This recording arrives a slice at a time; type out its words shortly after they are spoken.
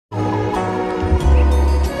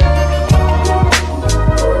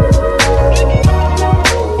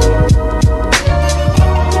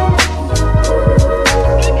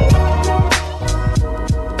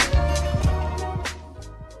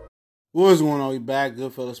What's going on? We back.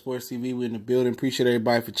 Goodfellas Sports TV. We in the building. Appreciate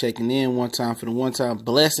everybody for checking in. One time for the one time.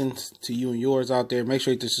 Blessings to you and yours out there. Make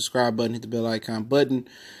sure you hit the subscribe button, hit the bell icon button,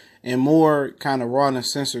 and more kind of raw and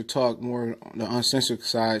uncensored talk, more on the uncensored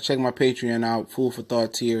side. Check my Patreon out. Food for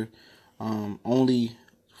Thought tier. Only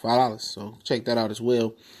 $5. So check that out as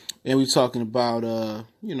well. And we talking about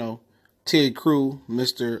Terry Crew,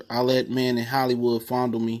 Mr. I let man in Hollywood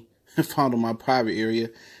fondle me, fondle my private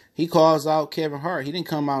area. He calls out Kevin Hart. He didn't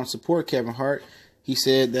come out and support Kevin Hart. He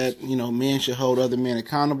said that, men should hold other men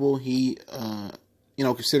accountable. He,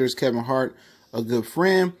 considers Kevin Hart a good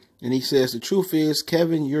friend. And he says, the truth is,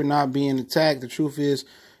 Kevin, you're not being attacked. The truth is,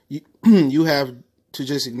 you have to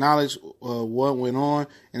just acknowledge what went on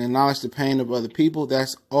and acknowledge the pain of other people.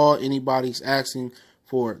 That's all anybody's asking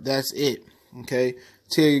for. That's it. Okay.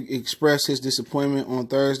 Terry expressed his disappointment on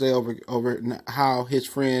Thursday over how his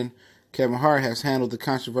friend Kevin Hart has handled the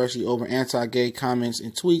controversy over anti-gay comments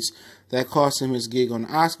and tweets that cost him his gig on the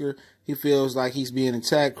Oscar. He feels like he's being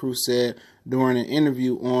attacked, Cruz said during an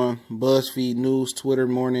interview on BuzzFeed News Twitter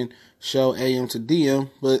morning show AM to DM.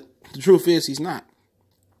 But the truth is he's not.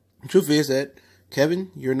 The truth is that,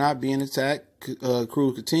 Kevin, you're not being attacked.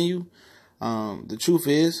 Cruz continue. The truth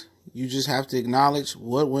is you just have to acknowledge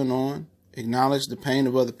what went on, acknowledge the pain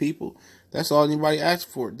of other people. That's all anybody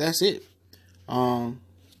asks for. That's it.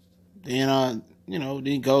 Then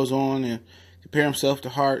he goes on and compare himself to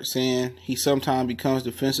Hart, saying he sometimes becomes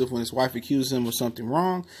defensive when his wife accuses him of something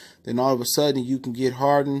wrong. Then all of a sudden you can get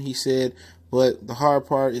hardened, he said. But the hard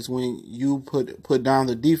part is when you put down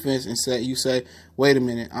the defense and say, wait a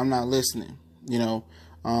minute, I'm not listening. In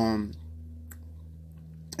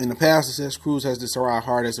the past, it says Cruz has described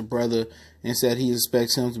Hart as a brother and said he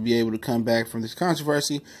expects him to be able to come back from this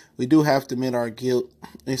controversy. We do have to admit our guilt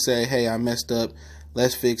and say, hey, I messed up.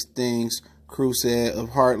 Let's fix things, Cruz said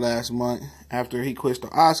of Hart last month after he quit the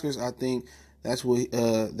Oscars. I think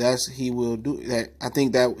he will do that. I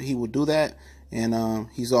think that he will do that, and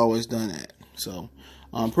he's always done that. So,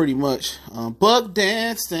 pretty much, buck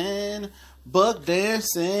dancing,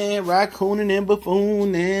 raccooning and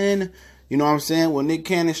buffooning. You know what I'm saying? When Nick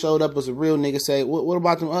Cannon showed up as a real nigga, say, what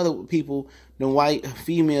about them other people, them white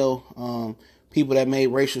female people that made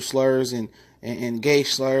racial slurs and gay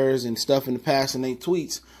slurs and stuff in the past in their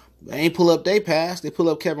tweets? They ain't pull up their past. They pull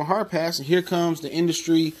up Kevin Hart past, and here comes the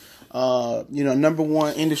industry, number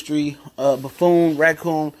one industry buffoon,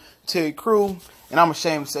 raccoon, Terry Crew. And I'm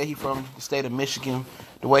ashamed to say he from the state of Michigan.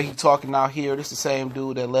 The way he talking out here, this the same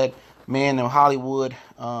dude that let men in Hollywood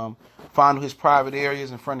fondle his private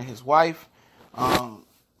areas in front of his wife.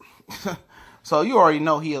 So you already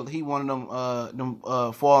know he one of them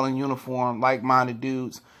fall in uniform, like-minded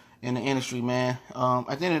dudes in the industry, man.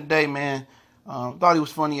 At the end of the day, man, thought he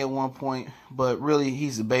was funny at one point, but really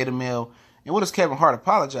he's a beta male. And what is Kevin Hart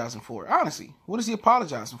apologizing for? Honestly, what is he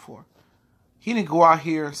apologizing for? He didn't go out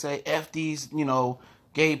here and say F these,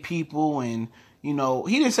 gay people, and, he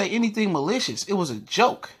didn't say anything malicious. It was a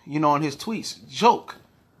joke, in his tweets. Joke.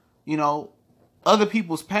 Other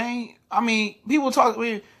people's pain. I mean,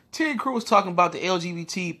 Terry Crews was talking about the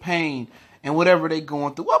LGBT pain and whatever they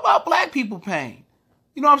going through. What about black people pain?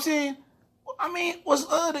 You know what I'm saying? I mean, was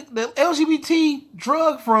the LGBT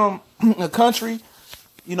drug from a country,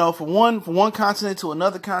 from one continent to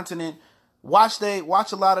another continent?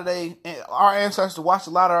 Our ancestors watched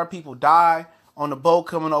a lot of our people die on the boat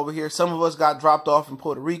coming over here. Some of us got dropped off in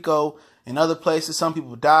Puerto Rico and other places. Some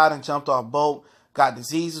people died and jumped off boat, got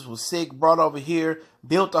diseases, was sick, brought over here,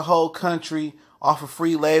 built the whole country off of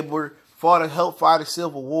free labor, helped fight a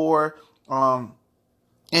civil war,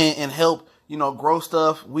 and help, grow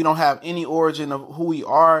stuff. We don't have any origin of who we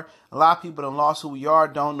are. A lot of people that lost who we are,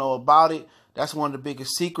 don't know about it. That's one of the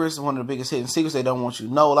biggest secrets, one of the biggest hidden secrets they don't want you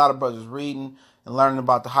to know. A lot of brothers reading and learning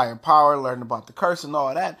about the higher power, learning about the curse and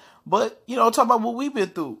all that. But, talk about what we've been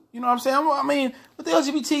through. You know what I'm saying? I mean, what the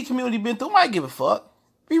LGBT community been through, nobody give a fuck.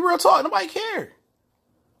 Be real talk, nobody care.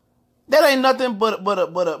 That ain't nothing but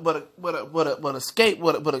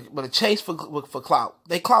a chase for clout.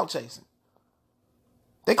 They clout chasing.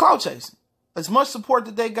 As much support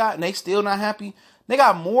that they got, and they still not happy. They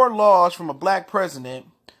got more laws from a black president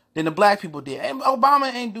than the black people did. And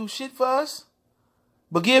Obama ain't do shit for us,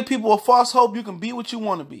 but give people a false hope you can be what you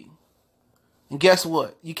want to be. And guess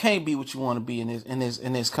what? You can't be what you want to be in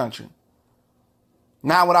this country.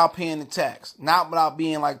 Not without paying the tax. Not without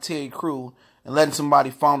being like Terry Crew and letting somebody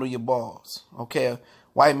fondle your balls. Okay, a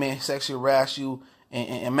white man sexually harass you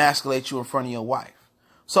and emasculate you in front of your wife.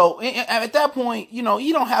 So at that point, you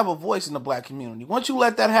don't have a voice in the black community. Once you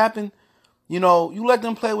let that happen, you let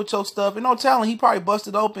them play with your stuff. And no telling, he probably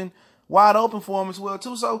busted open wide open for him as well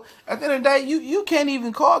too. So at the end of the day, you can't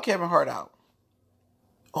even call Kevin Hart out.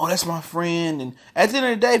 Oh, that's my friend. And at the end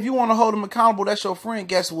of the day, if you want to hold him accountable, that's your friend.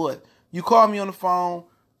 Guess what? You call me on the phone.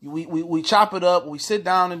 We chop it up. We sit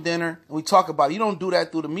down at dinner and we talk about it. You don't do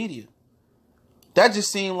that through the media. That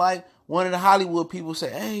just seemed like one of the Hollywood people say,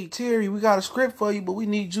 "Hey, Terry, we got a script for you, but we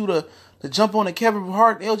need you to jump on the Kevin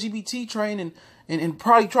Hart LGBT train and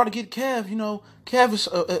probably try to get Kev. You know, Kev is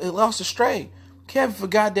lost astray. Kev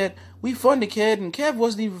forgot that we funded Kev, and Kev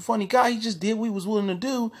wasn't even a funny guy. He just did what he was willing to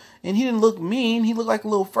do, and he didn't look mean. He looked like a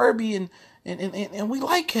little Furby, and we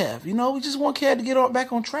like Kev. You know, we just want Kev to get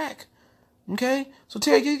back on track. Okay, so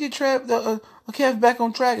Terry, get Kev back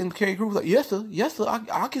on track." And Terry Crews was like, "Yes, sir,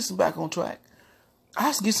 I'll get some back on track.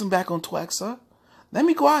 I'll get some back on track, sir. Let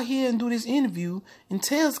me go out here and do this interview and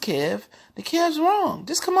tell Kev that Kev's wrong.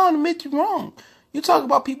 Just come on and admit you're wrong. You talk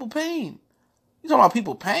about people pain. You talking about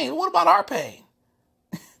people pain. What about our pain?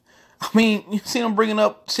 I mean, you see them bringing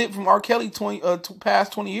up shit from R. Kelly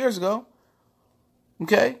past 20 years ago.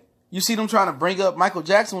 Okay? You see them trying to bring up Michael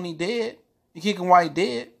Jackson when he dead. You kick him while he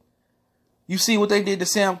dead. You see what they did to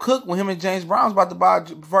Sam Cooke when him and James Brown was about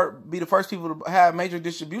to be the first people to have a major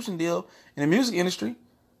distribution deal in the music industry.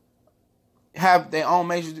 Have their own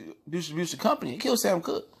major distribution company. It killed Sam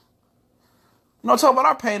Cooke. You know, talk about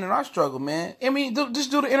our pain and our struggle, man. I mean,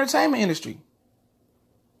 just do the entertainment industry.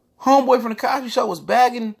 Homeboy from the Cosby Show was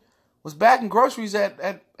bagging groceries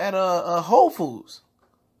at Whole Foods.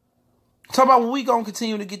 Talk about when we gonna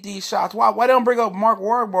continue to get these shots. Why they don't bring up Mark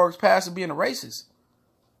Wahlberg's past of being a racist?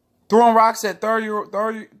 Throwing rocks at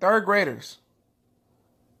third graders.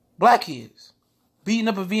 Black kids. Beating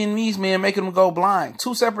up a Vietnamese man, making him go blind.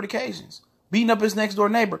 2 separate occasions. Beating up his next door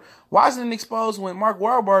neighbor. Why isn't it exposed when Mark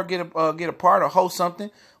Wahlberg get a part or host something?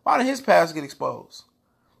 Why did his past get exposed?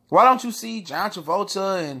 Why don't you see John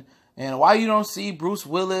Travolta and why you don't see Bruce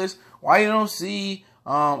Willis? Why you don't see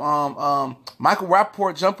Michael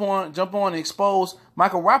Rappaport jump on and expose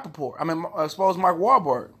Michael Rappaport? Expose Mark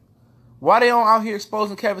Wahlberg. Why they don't out here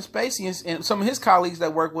exposing Kevin Spacey and some of his colleagues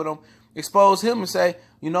that work with him, expose him and say,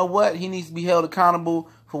 you know what, he needs to be held accountable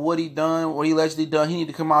for what he done, what he allegedly done. He need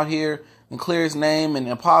to come out here and clear his name and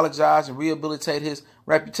apologize and rehabilitate his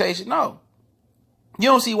reputation. No. You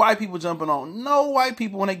don't see white people jumping on no white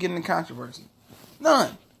people when they get into controversy.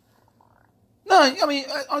 None. I mean,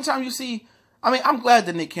 on time you see, I'm glad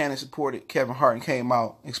that Nick Cannon supported Kevin Hart and came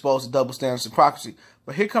out, exposed the double standards of hypocrisy.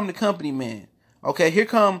 But here come the company man. Okay, here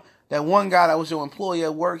come that one guy that was your employee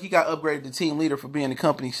at work. He got upgraded to team leader for being the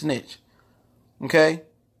company snitch. Okay?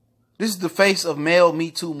 This is the face of male Me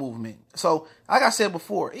Too movement. So, like I said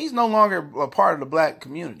before, he's no longer a part of the black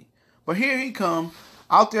community. But here he come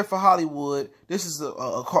out there for Hollywood. This is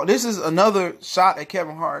this is another shot at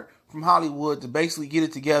Kevin Hart from Hollywood to basically get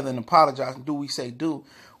it together and apologize and do what we say do,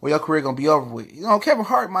 or your career gonna be over with. You know, Kevin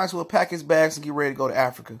Hart might as well pack his bags and get ready to go to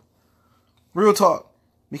Africa. Real talk.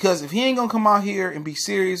 Because if he ain't gonna come out here and be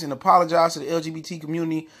serious and apologize to the LGBT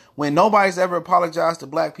community when nobody's ever apologized to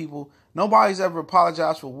black people, nobody's ever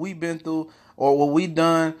apologized for what we've been through or what we've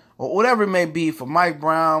done or whatever it may be, for Mike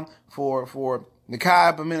Brown, for the guy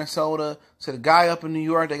up in Minnesota, to the guy up in New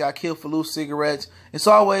York that got killed for loose cigarettes. It's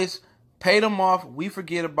always pay them off, we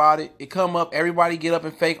forget about it. It come up, everybody get up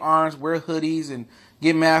in fake arms, wear hoodies and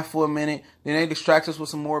get mad for a minute, then they distract us with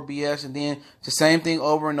some more BS, and then it's the same thing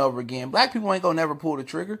over and over again. Black people ain't gonna never pull the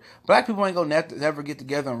trigger. Black people ain't gonna never get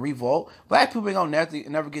together and revolt. Black people ain't gonna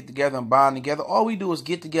never get together and bond together. All we do is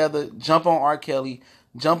get together, jump on R. Kelly,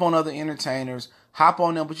 jump on other entertainers, hop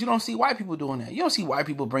on them, but you don't see white people doing that. You don't see white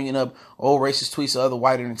people bringing up old racist tweets of other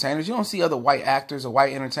white entertainers. You don't see other white actors or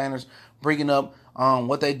white entertainers bringing up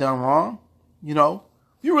what they done wrong, you know.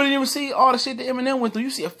 You really didn't even see all the shit that Eminem went through.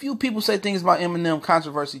 You see a few people say things about Eminem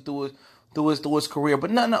controversy through his career,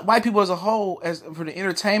 but not white people as a whole, as for the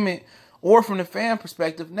entertainment or from the fan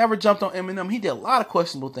perspective, never jumped on Eminem. He did a lot of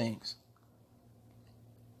questionable things,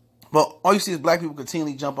 but all you see is black people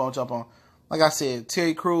continually jump on. Like I said,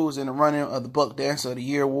 Terry Crews in the running of the Buck Dancer of the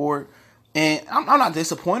Year award, and I'm not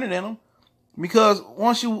disappointed in him, because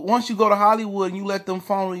once you go to Hollywood and you let them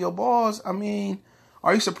follow your balls, I mean,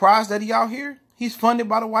 are you surprised that he out here? He's funded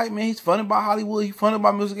by the white man. He's funded by Hollywood. He's funded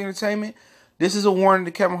by music entertainment. This is a warning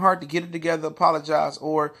to Kevin Hart to get it together, apologize,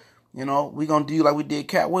 or, you know, we're going to do like we did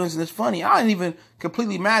Cat Williams. And it's funny, I ain't even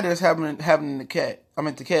completely mad at us having the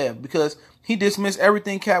Kev, because he dismissed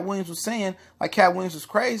everything Cat Williams was saying, like Cat Williams was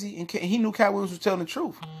crazy, and he knew Cat Williams was telling the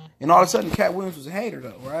truth. And all of a sudden, Cat Williams was a hater,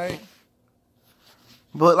 though, right?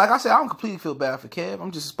 But like I said, I don't completely feel bad for Kev.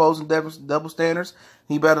 I'm just exposing double standards.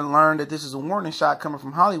 He better learn that this is a warning shot coming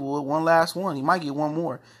from Hollywood. One last one. He might get one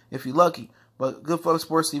more if you're lucky. But Goodfellas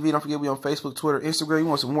Sports TV. Don't forget we on Facebook, Twitter, Instagram. You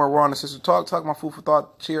want some more Raw and Sister Talk? Talk my food for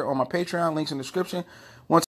thought. Share on my Patreon. Links in the description.